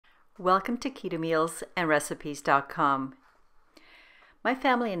Welcome to KetoMealsAndRecipes.com. My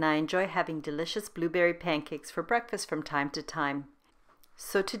family and I enjoy having delicious blueberry pancakes for breakfast from time to time.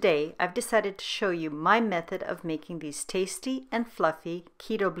 So today I've decided to show you my method of making these tasty and fluffy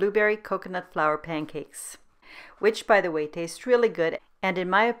keto blueberry coconut flour pancakes, which by the way taste really good, and in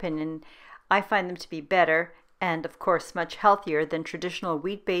my opinion I find them to be better and of course much healthier than traditional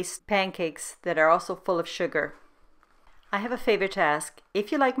wheat-based pancakes that are also full of sugar. I have a favor to ask.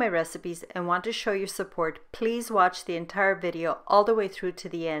 If you like my recipes and want to show your support, please watch the entire video all the way through to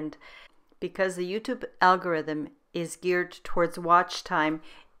the end, because the YouTube algorithm is geared towards watch time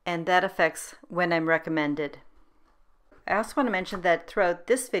and that affects when I'm recommended. I also want to mention that throughout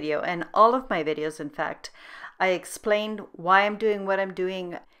this video and all of my videos, in fact, I explained why I'm doing what I'm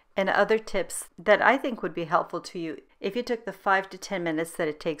doing and other tips that I think would be helpful to you if you took the 5 to 10 minutes that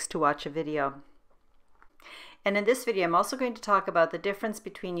it takes to watch a video. And in this video, I'm also going to talk about the difference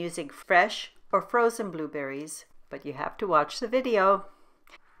between using fresh or frozen blueberries, but you have to watch the video.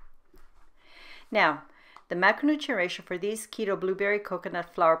 Now, the macronutrient ratio for these keto blueberry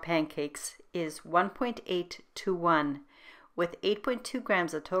coconut flour pancakes is 1.8 to 1, with 8.2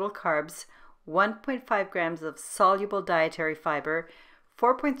 grams of total carbs, 1.5 grams of soluble dietary fiber,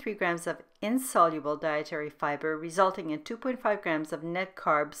 4.3 grams of insoluble dietary fiber, resulting in 2.5 grams of net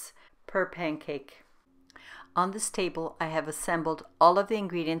carbs per pancake. On this table, I have assembled all of the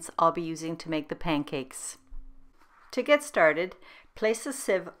ingredients I'll be using to make the pancakes. To get started, place a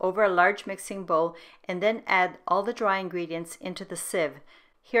sieve over a large mixing bowl and then add all the dry ingredients into the sieve.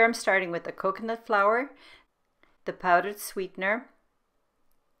 Here I'm starting with the coconut flour, the powdered sweetener,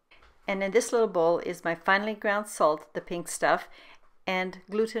 and in this little bowl is my finely ground salt, the pink stuff, and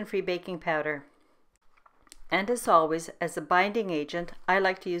gluten-free baking powder. And as always, as a binding agent, I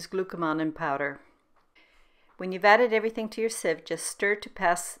like to use glucomannan powder. When you've added everything to your sieve, just stir to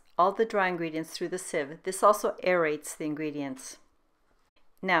pass all the dry ingredients through the sieve. This also aerates the ingredients.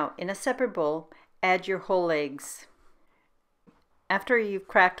 Now, in a separate bowl, add your whole eggs. After you've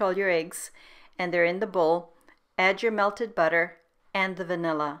cracked all your eggs and they're in the bowl, add your melted butter and the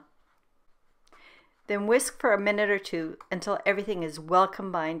vanilla. Then whisk for a minute or two until everything is well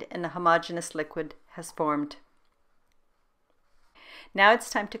combined and a homogeneous liquid has formed. Now it's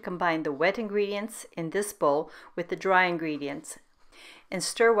time to combine the wet ingredients in this bowl with the dry ingredients and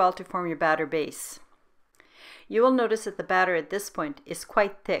stir well to form your batter base. You will notice that the batter at this point is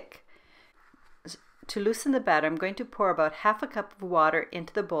quite thick. To loosen the batter, I'm going to pour about half a cup of water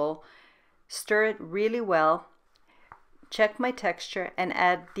into the bowl, stir it really well, check my texture, and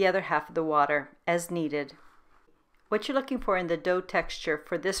add the other half of the water as needed. What you're looking for in the dough texture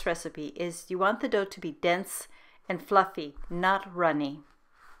for this recipe is you want the dough to be dense and fluffy, not runny.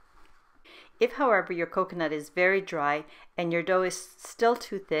 If, however, your coconut is very dry and your dough is still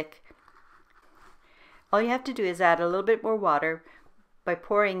too thick, all you have to do is add a little bit more water by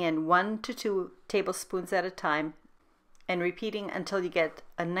pouring in 1 to 2 tablespoons at a time and repeating until you get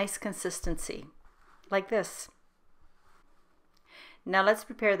a nice consistency, like this. Now let's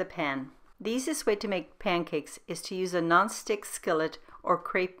prepare the pan. The easiest way to make pancakes is to use a non-stick skillet or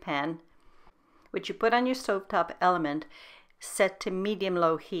crepe pan, which you put on your stovetop element set to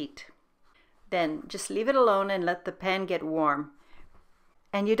medium-low heat. Then just leave it alone and let the pan get warm.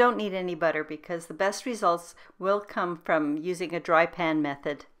 And you don't need any butter because the best results will come from using a dry pan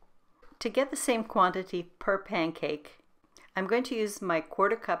method. To get the same quantity per pancake, I'm going to use my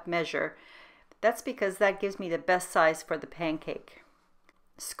 1/4 cup measure. That's because that gives me the best size for the pancake.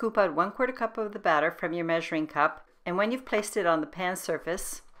 Scoop out 1/4 cup of the batter from your measuring cup, and when you've placed it on the pan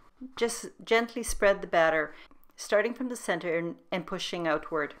surface, just gently spread the batter, starting from the center and pushing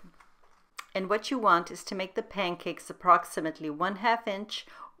outward. And what you want is to make the pancakes approximately 1/2 inch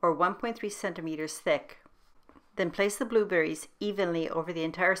or 1.3 centimeters thick. Then place the blueberries evenly over the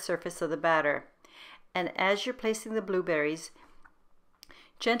entire surface of the batter. And as you're placing the blueberries,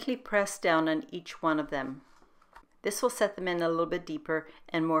 gently press down on each one of them. This will set them in a little bit deeper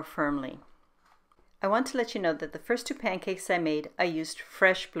and more firmly. I want to let you know that the first 2 pancakes I made, I used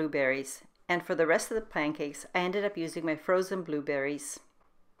fresh blueberries, and for the rest of the pancakes, I ended up using my frozen blueberries,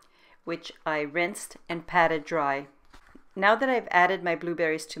 which I rinsed and patted dry. Now that I've added my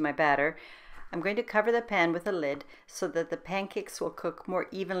blueberries to my batter, I'm going to cover the pan with a lid so that the pancakes will cook more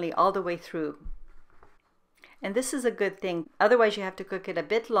evenly all the way through. And this is a good thing, otherwise you have to cook it a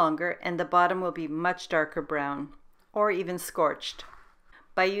bit longer and the bottom will be much darker brown, or even scorched.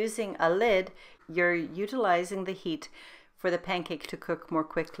 By using a lid, you're utilizing the heat for the pancake to cook more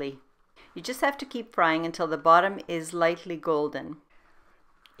quickly. You just have to keep frying until the bottom is lightly golden.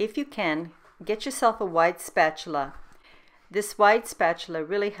 If you can, get yourself a wide spatula. This wide spatula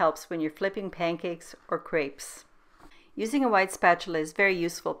really helps when you're flipping pancakes or crepes. Using a wide spatula is very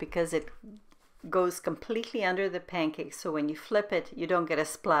useful because it goes completely under the pancake, so when you flip it, you don't get a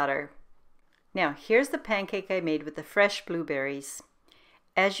splatter. Now, here's the pancake I made with the fresh blueberries.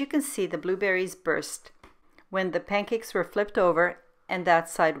 As you can see, the blueberries burst when the pancakes were flipped over and that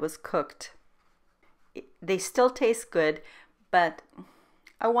side was cooked. They still taste good, but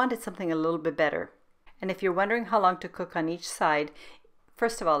I wanted something a little bit better. And if you're wondering how long to cook on each side,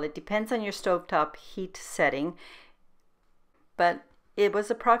 first of all, it depends on your stovetop heat setting, but it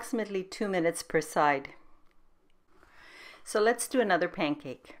was approximately 2 minutes per side. So let's do another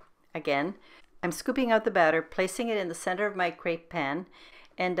pancake. Again, I'm scooping out the batter, placing it in the center of my crepe pan,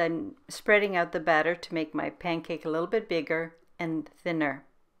 and I'm spreading out the batter to make my pancake a little bit bigger and thinner.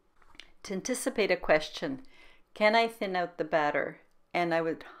 To anticipate a question, can I thin out the batter? And I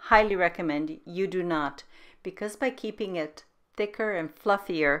would highly recommend you do not, because by keeping it thicker and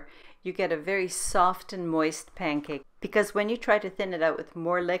fluffier, you get a very soft and moist pancake. Because when you try to thin it out with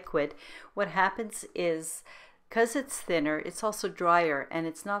more liquid, what happens is, because it's thinner, it's also drier and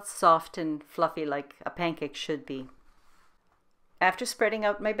it's not soft and fluffy like a pancake should be. After spreading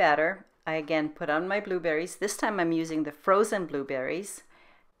out my batter, I again put on my blueberries. This time I'm using the frozen blueberries.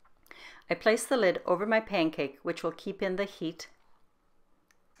 I place the lid over my pancake, which will keep in the heat.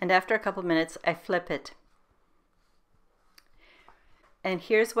 And after a couple minutes, I flip it. And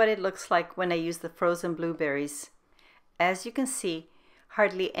here's what it looks like when I use the frozen blueberries. As you can see,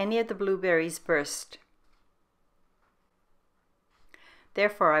 hardly any of the blueberries burst.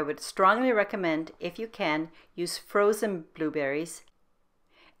 Therefore, I would strongly recommend, if you can, use frozen blueberries,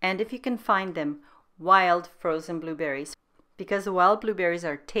 and if you can find them, wild frozen blueberries, because the wild blueberries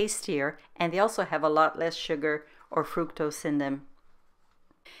are tastier and they also have a lot less sugar or fructose in them.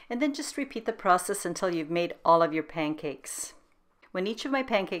 And then just repeat the process until you've made all of your pancakes. When each of my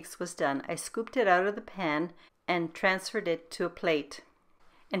pancakes was done, I scooped it out of the pan and transferred it to a plate.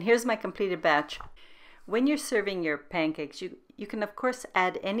 And here's my completed batch. When you're serving your pancakes, you can of course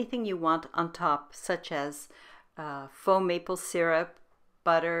add anything you want on top, such as foam maple syrup,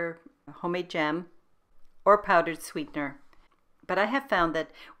 butter, homemade jam, or powdered sweetener. But I have found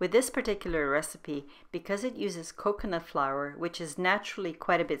that with this particular recipe, because it uses coconut flour, which is naturally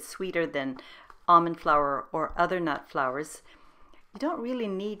quite a bit sweeter than almond flour or other nut flours, you don't really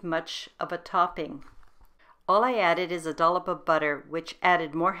need much of a topping. All I added is a dollop of butter, which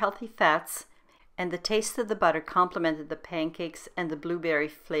added more healthy fats, and the taste of the butter complemented the pancakes and the blueberry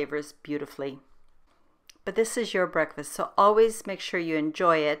flavors beautifully. But this is your breakfast, so always make sure you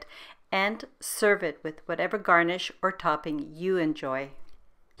enjoy it and serve it with whatever garnish or topping you enjoy.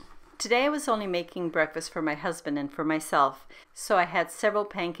 Today I was only making breakfast for my husband and for myself, so I had several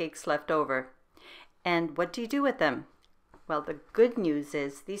pancakes left over. And what do you do with them? Well, the good news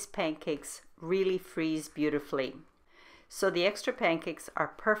is these pancakes really freeze beautifully. So the extra pancakes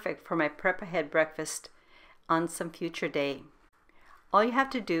are perfect for my prep ahead breakfast on some future day. All you have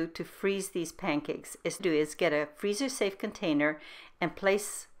to do to freeze these pancakes is get a freezer safe container and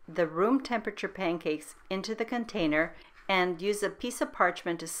place the room temperature pancakes into the container and use a piece of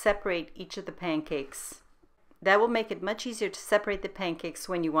parchment to separate each of the pancakes. That will make it much easier to separate the pancakes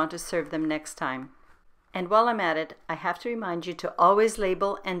when you want to serve them next time. And while I'm at it, I have to remind you to always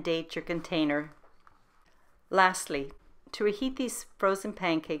label and date your container. Lastly, to reheat these frozen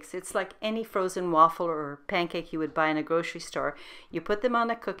pancakes, it's like any frozen waffle or pancake you would buy in a grocery store. You put them on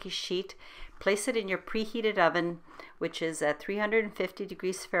a cookie sheet, place it in your preheated oven, which is at 350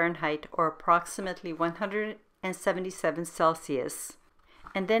 degrees Fahrenheit or approximately 177 Celsius,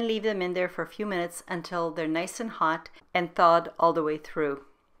 and then leave them in there for a few minutes until they're nice and hot and thawed all the way through.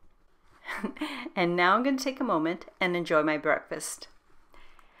 And now I'm going to take a moment and enjoy my breakfast.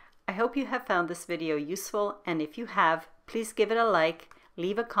 I hope you have found this video useful, and if you have, please give it a like,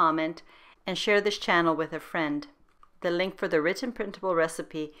 leave a comment, and share this channel with a friend. The link for the written printable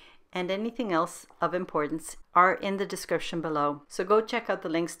recipe and anything else of importance are in the description below, so go check out the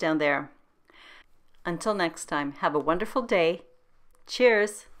links down there. Until next time, have a wonderful day.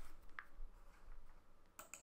 Cheers!